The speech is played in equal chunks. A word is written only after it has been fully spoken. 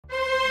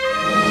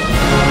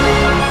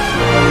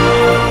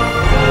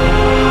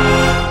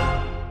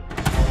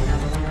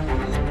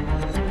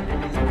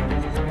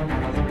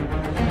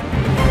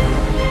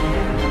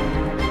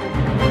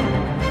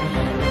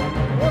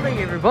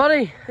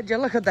Would you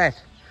look at that?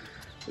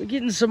 We're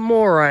getting some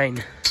more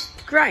rain.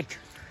 Great.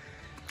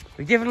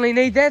 We definitely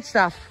need that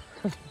stuff.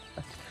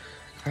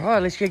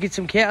 Alright, let's go get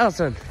some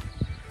cows in.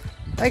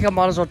 I think I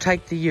might as well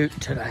take the ute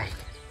today.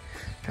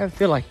 Don't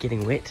feel like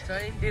getting wet. So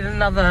I did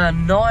another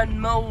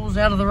 9 mils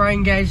out of the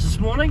rain gauge this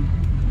morning.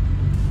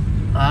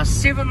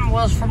 7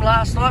 was from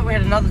last night. We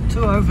had another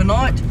 2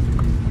 overnight.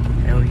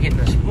 And we're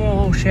getting a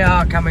small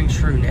shower coming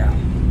through now.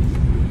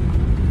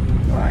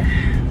 Right,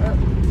 well,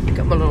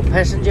 got my little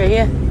passenger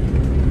here.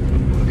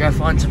 We'll go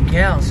find some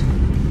cows.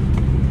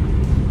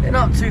 They're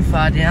not too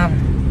far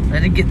down.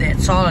 They did get that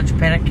silage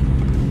paddock.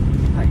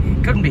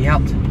 It couldn't be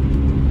helped.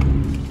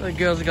 So the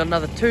girls have got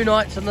another 2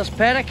 nights in this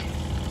paddock.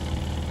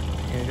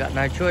 And we've got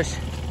no choice.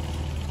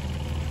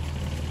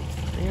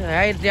 Yeah,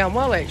 they ate it down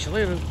well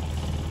actually.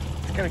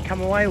 It's going to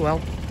come away well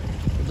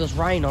with this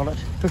rain on it.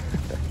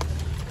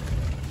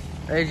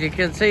 As you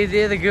can see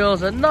there, the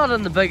girls are not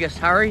in the biggest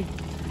hurry.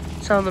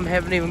 Some of them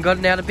haven't even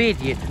gotten out of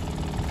bed yet.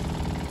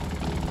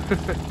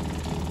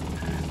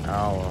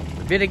 Oh well,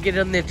 we better get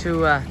in there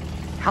to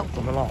help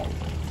them along.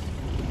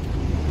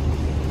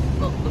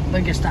 Not the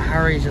biggest of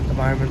hurries at the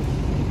moment.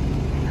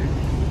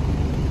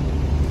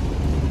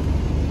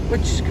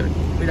 Which is good.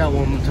 We don't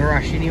want them to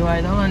rush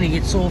anyway, they'll only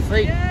get sore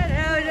feet. Yeah,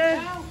 how are you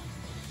doing?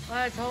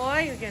 That's all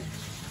right. Good.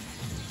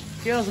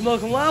 Girls are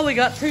milking well. We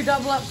got 2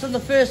 double ups in the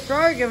first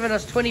row, giving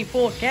us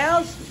 24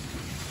 cows.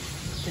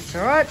 It's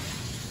alright.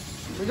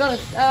 We got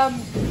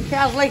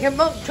cows leaking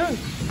milk too.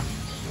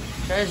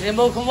 Shows they're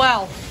milking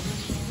well.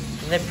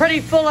 And they're pretty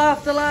full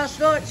after last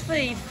night's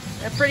feed.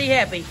 They're pretty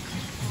happy.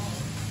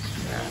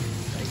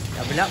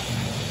 Double up.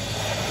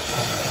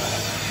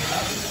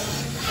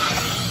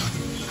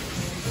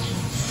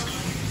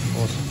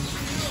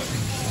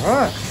 Awesome.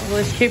 Alright, well,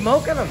 let's keep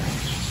milking them.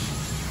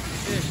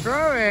 First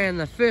row, and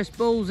the first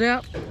bull's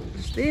out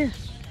just there.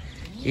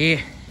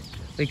 Yeah,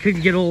 we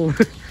couldn't get all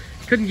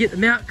couldn't get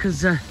them out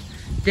because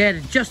Dad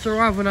had just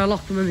arrived when I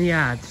locked them in the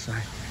yard, so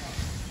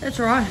that's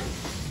alright.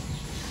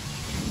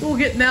 We'll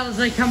get them out as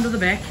they come to the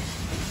back.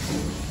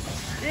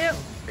 Yeah,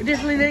 we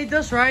definitely need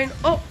this rain.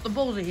 Oh, the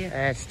bulls are here.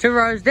 It's 2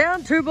 rows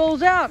down, 2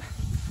 bulls out.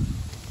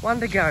 1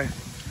 to go.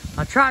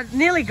 I tried,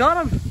 nearly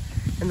got him,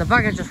 and the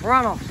bugger just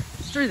ran off.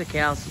 It's through the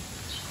cows.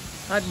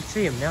 I didn't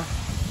see him now.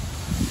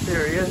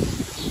 There he is.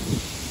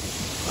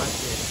 Right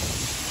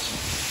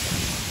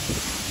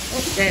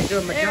there.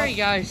 There we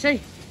go, see?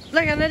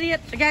 Like an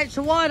idiot, the gates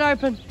are wide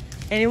open,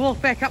 and he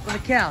walked back up with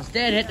the cows.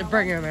 Dad had to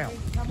bring him out.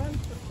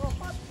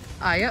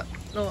 Oh, yep.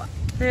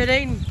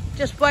 13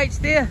 just waits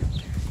there.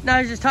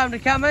 Knows it's time to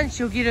come in.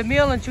 She'll get a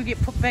meal and she'll get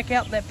put back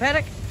out in that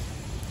paddock.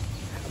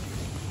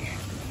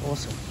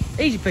 Awesome.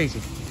 Easy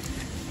peasy.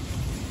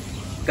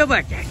 Go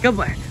back, Dad. Go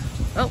back.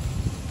 Oh.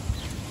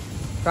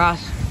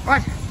 Grass.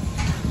 Right.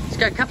 Let's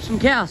go cup some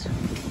cows.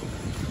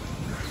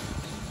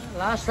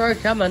 Last row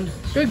coming.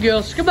 Good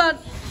girls. Come on.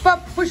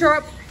 Up. Push her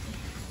up.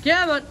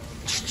 Come on.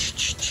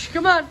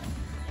 Come on.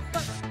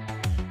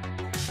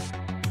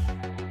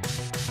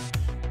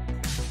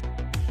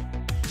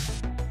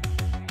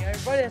 Okay,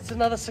 everybody, that's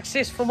another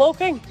successful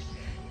milking.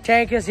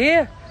 Tank is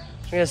here.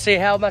 We're going to see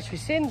how much we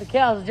send. The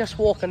cows are just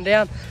walking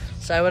down.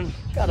 So we've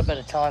got a bit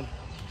of time.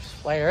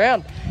 Just wait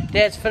around.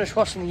 Dad's finished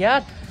washing the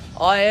yard.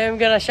 I am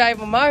going to shave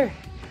and mow.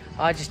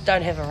 I just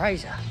don't have a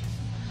razor.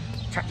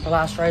 Chucked the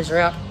last razor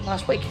out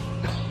last week.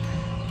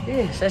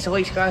 Yes, that's a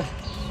week's growth.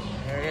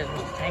 There it is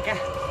with the tanker.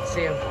 Let's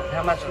see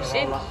how much we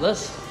send.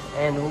 This,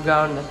 and we'll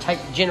go and take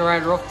the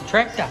generator off the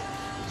tractor.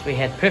 So we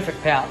had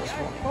perfect power this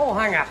morning. All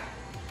hung up.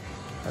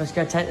 Let's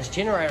go take this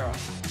generator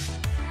off.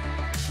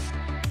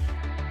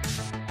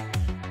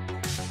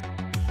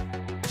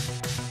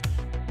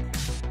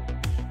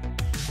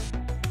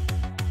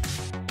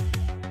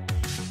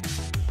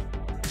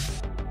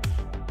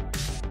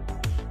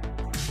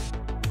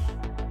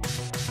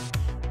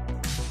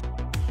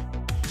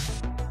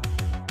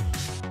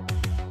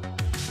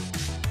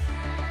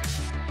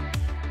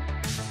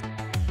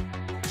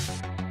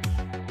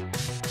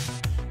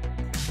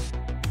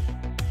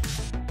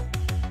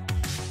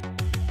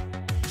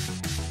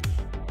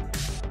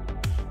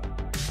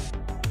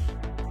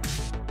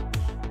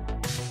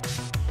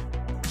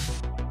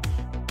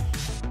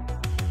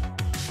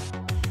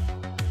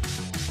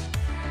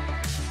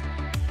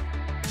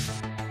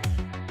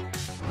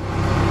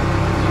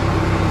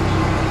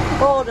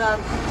 All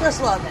done,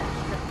 just like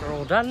that. We're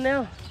all done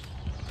now.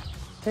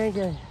 Thank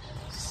you.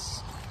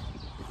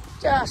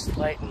 Just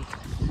waiting.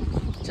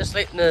 Just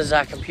letting his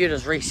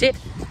computers reset.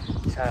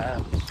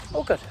 So,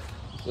 all good.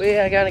 We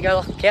are going to go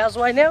lock the cows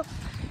away now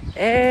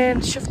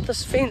and shift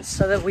this fence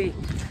so that we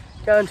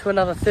go into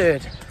another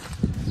third.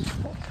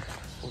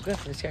 All good.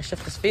 Let's go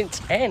shift this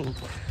fence and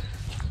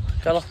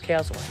go lock the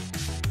cows away.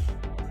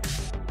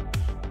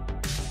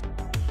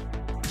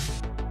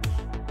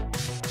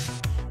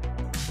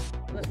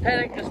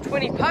 Paddock is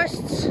 20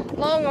 posts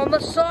long on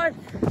this side,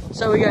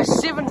 so we go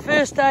 7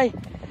 first day,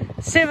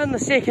 7 the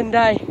second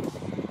day,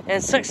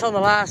 and 6 on the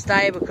last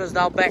day because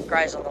they'll back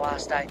graze on the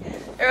last day.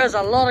 There is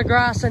a lot of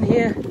grass in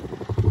here,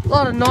 a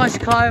lot of nice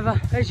clover.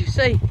 As you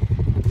see,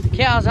 the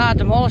cows are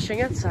demolishing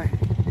it, so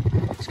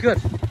it's good.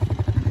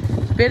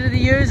 It's better to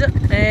use it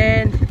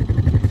and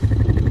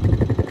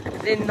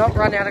then not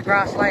run out of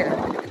grass later.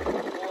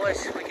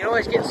 We can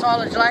always get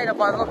silage later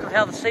by the look of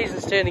how the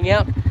season's turning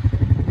out.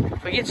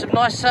 If we get some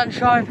nice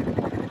sunshine,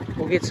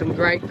 we'll get some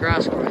great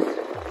grass growth.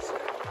 So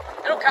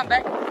it'll come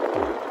back,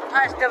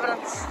 pay us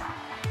dividends.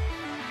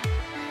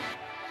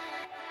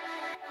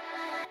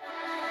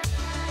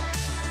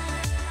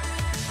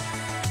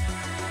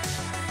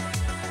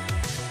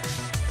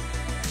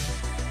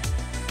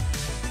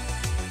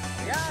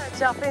 Yeah,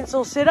 it's our fence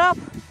all set up.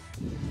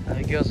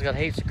 The girls have got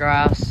heaps of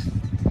grass.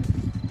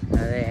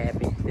 They're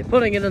happy. They're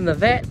putting it in the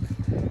vat.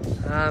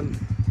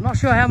 Not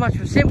sure how much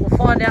percent, we'll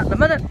find out in a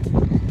minute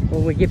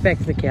when we get back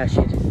to the cow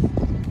shed.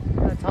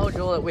 I told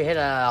you all that we had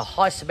a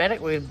high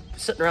somatic. We're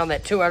sitting around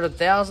that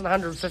 200,000,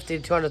 150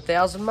 to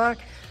 200,000 mark.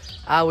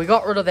 We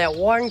got rid of that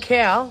one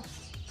cow.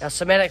 Our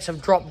somatics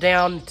have dropped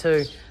down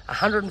to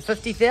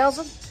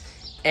 150,000,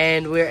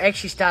 and we're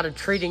actually started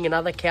treating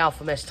another cow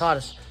for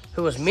mastitis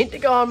who was meant to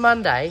go on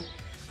Monday,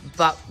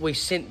 but we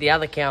sent the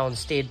other cow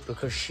instead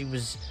because she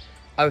was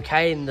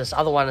okay, and this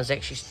other one has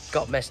actually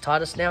got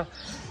mastitis now.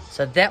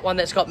 So that one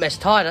that's got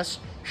mastitis,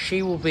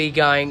 she will be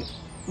going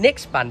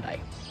next Monday.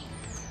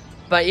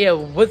 But yeah,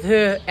 with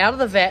her out of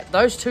the vat,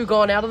 those two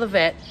gone out of the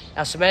vat,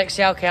 our somatic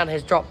sow count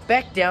has dropped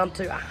back down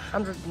to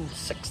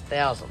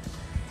 106,000.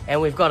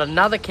 And we've got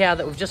another cow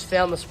that we've just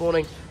found this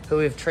morning who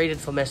we've treated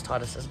for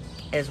mastitis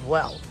as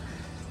well.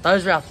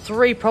 Those are our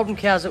 3 problem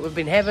cows that we've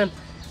been having.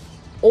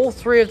 All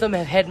 3 of them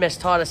have had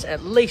mastitis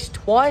at least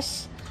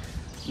twice.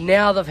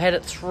 Now they've had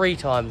it 3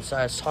 times, so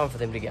it's time for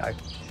them to go.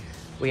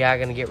 We are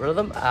going to get rid of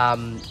them.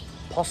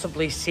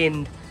 Possibly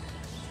send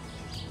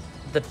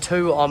the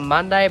 2 on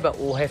Monday, but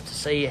we'll have to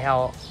see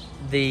how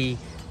the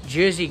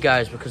Jersey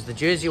goes, because the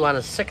Jersey one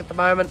is sick at the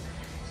moment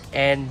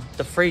and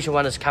the Frisian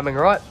one is coming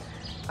right.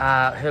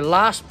 Her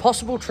last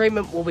possible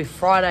treatment will be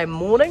Friday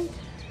morning.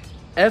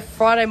 If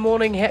Friday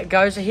morning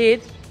goes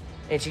ahead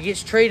and she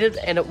gets treated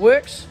and it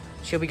works,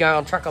 she'll be going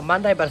on truck on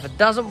Monday. But if it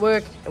doesn't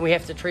work and we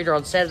have to treat her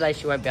on Saturday,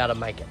 she won't be able to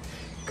make it,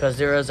 because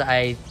there is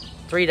a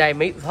 3-day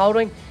meat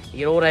withholding. You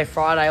get all day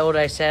Friday, all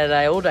day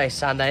Saturday, all day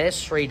Sunday.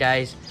 That's 3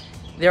 days.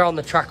 They're on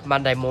the truck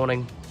Monday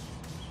morning.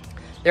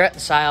 They're at the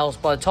sales.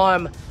 By the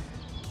time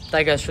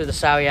they go through the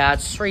sale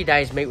yards, 3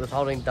 days meat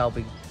withholding, they'll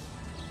be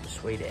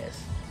sweet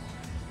as.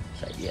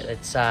 So yeah,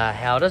 that's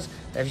how it is.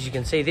 As you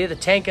can see there, the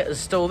tanker is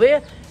still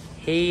there.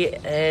 He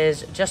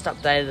has just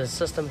updated his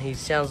system. He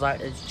sounds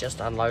like it's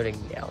just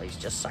unloading now. He's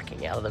just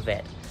sucking out of the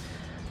vat.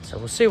 So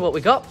we'll see what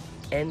we got,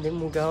 and then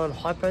we'll go and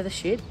hypo the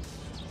shed.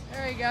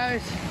 There he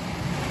goes.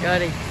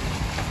 Goody.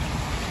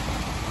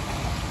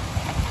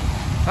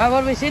 Right,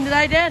 what do we send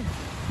today, Dad?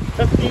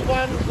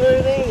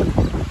 51.13.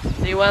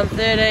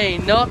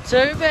 51.13, not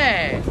too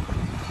bad.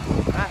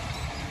 Right.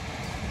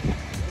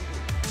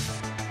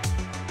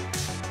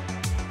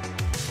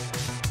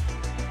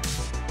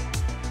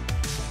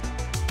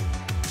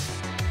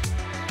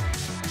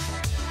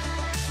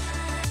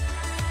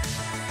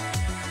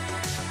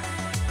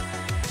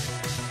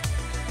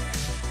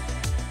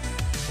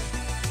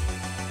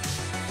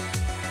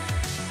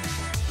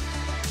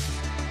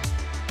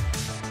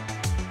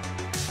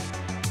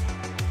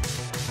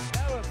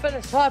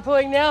 Finished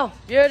hypoing now,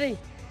 beauty.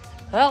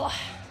 Well,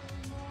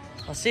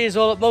 I'll see you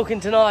all at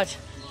milking tonight.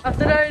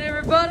 Afternoon,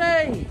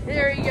 everybody.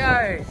 There he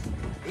goes.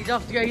 He's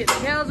off to go get the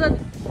cows in,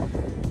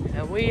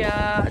 and we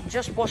are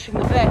just washing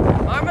the vat at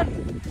the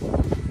moment.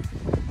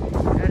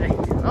 Beauty.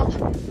 Well,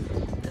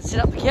 let's set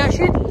up the cow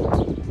shed.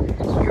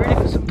 Get ready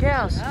for some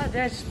cows.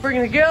 Dad's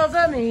bringing the girls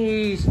in.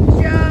 He's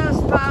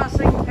just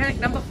passing paddock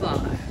number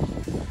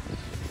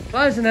 5.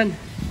 Closing in.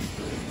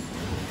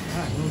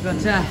 Alright, we've got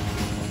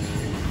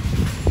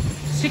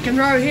second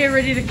row here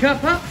ready to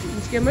cup up.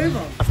 Let's get a move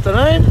on.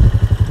 Afternoon.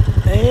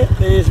 Yeah,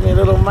 there's my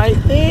little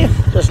mate there,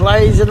 just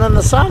lazing in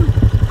the sun.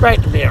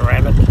 Great to be a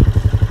rabbit.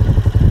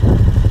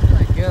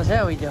 Hey girls,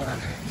 how are we doing?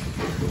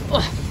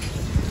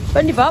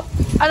 Bend your pup,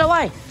 out of the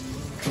way.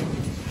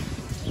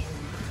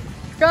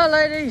 Go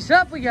ladies,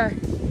 up we go.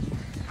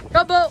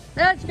 Come on,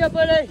 let's go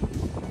buddy.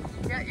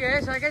 Yeah,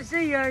 yes, I can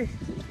see you.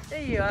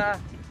 There you are.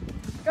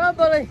 Go on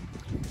buddy.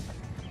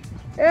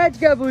 Let's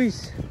go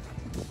boys.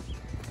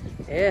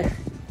 Yeah.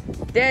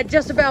 Dad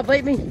just about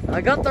beat me.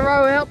 I got the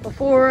row out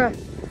before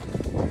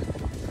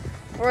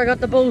I got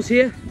the bulls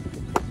here.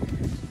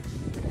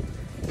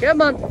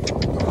 Come on.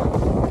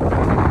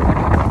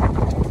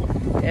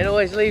 Dad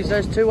always leaves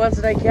those 2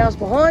 once-a-day cows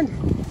behind.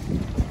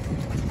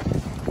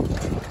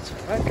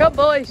 Right, come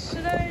boys.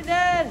 Good afternoon,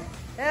 Dad.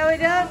 How we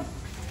doing?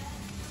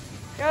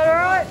 Going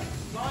alright?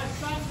 Nice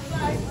sun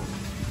today.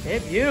 Yeah,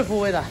 beautiful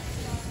weather.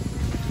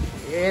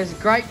 Yeah, it's a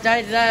great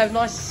day today of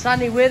nice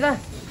sunny weather.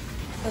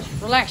 Just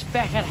relaxed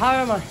back at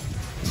home. I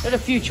did a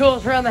few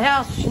chores around the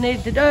house which I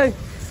needed to do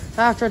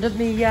after I did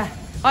the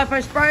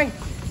hypo spraying.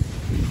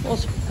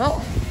 Awesome.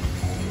 Oh,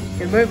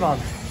 can move on.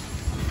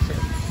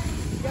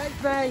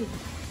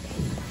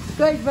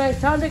 Great, mate.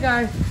 Time to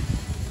go.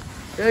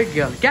 Good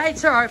girl.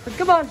 Gates are open.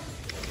 Come on.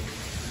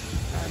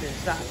 I'm gonna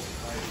start.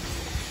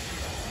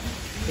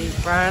 He's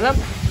spraying up.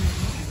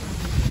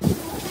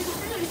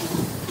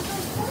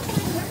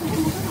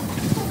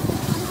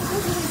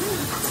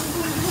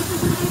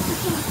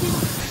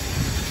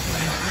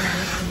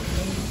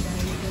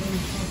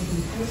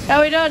 How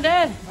we doing,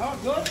 Dad? Oh,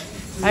 good.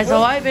 How's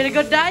always been a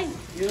good day?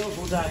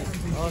 Beautiful day.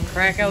 Oh,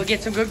 cracker, we'll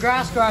get some good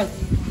grass growth.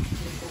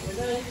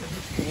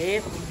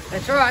 Yep,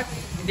 that's right.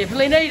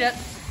 Definitely need it.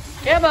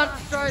 Come on,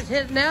 Stro's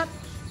heading out.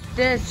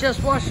 Dad's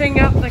just washing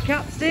up the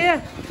cups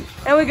there.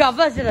 And we got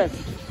visitors.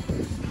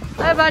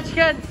 Hey,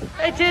 Munchkin.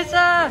 Hey,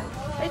 Tessa.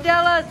 Hey,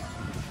 Dallas.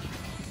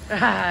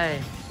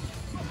 Hey.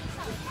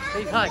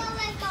 Big hug.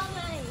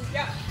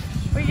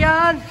 We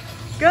going?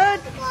 Good?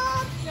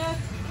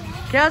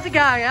 How's it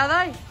going, are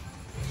they?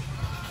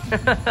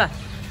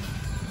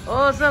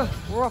 Awesome.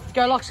 We're off to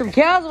go lock some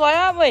cows away,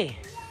 aren't we?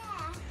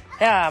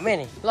 Yeah. How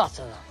many? Lots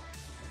of them.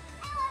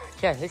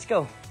 Okay, let's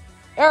go.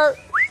 On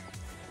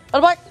the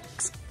bike.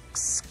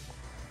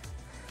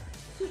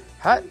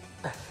 Right.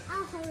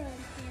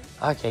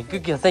 Okay,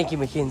 good girl. Thank you,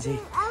 Makenzie.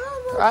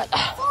 Right.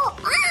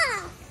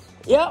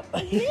 Yep.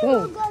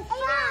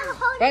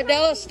 Right,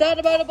 Dallas, start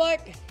the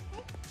motorbike.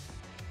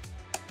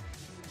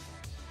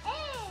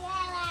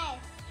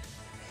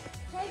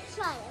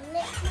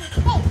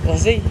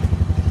 Let's see.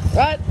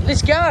 Right,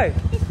 let's go.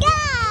 Let's go.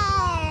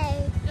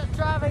 Just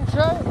driving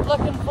through,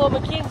 looking for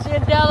Makenzie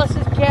and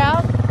Dallas's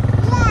cows.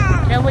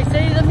 Yeah. Can we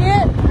see them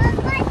yet?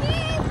 Look like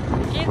this.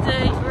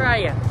 Makenzie, where are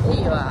you? There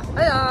you are.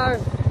 Hello.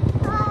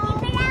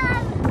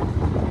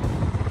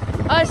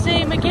 I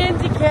see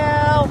Makenzie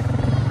cow.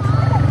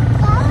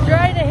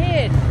 Straight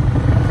ahead.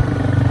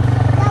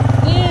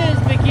 There's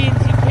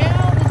Makenzie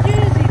cow, the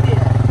Jersey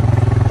there.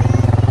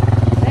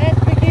 That's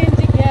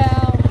Makenzie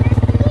cow.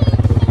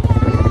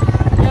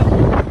 Yep,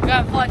 go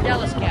and find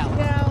Dallas cow.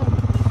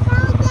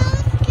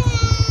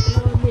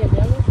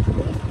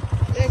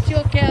 That's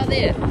your cow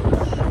there.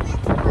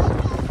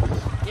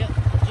 Yep,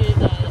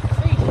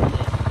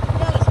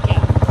 Dallas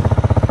cow.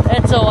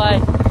 That's the way.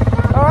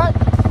 Alright,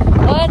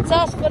 well that's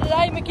us for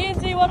today,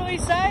 Makenzie. What do we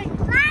say?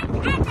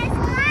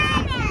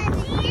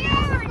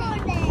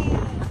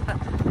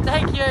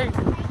 Thank you.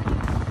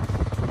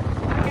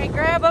 Okay,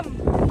 grab them.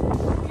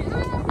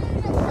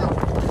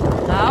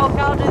 No,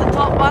 I'll do the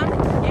top one.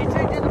 You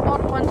two do the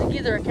bottom one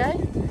together, okay?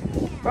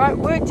 Right,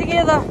 work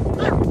together.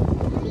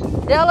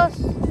 Dallas,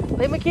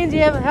 let Makenzie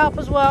have help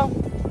as well.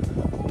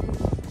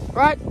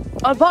 Right,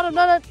 on bottom,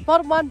 no,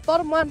 bottom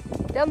one,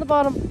 down the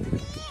bottom.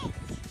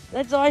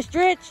 That's I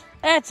stretch.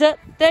 That's it.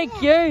 Thank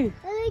you.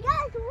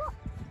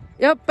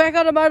 Yep, back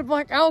on the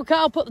motorbike. Oh,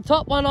 Carl, put the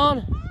top one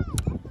on.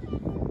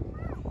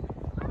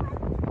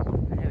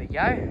 There we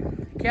go.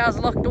 Cows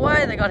are locked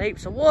away. They got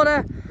heaps of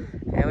water,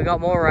 and we got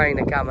more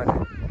rain coming.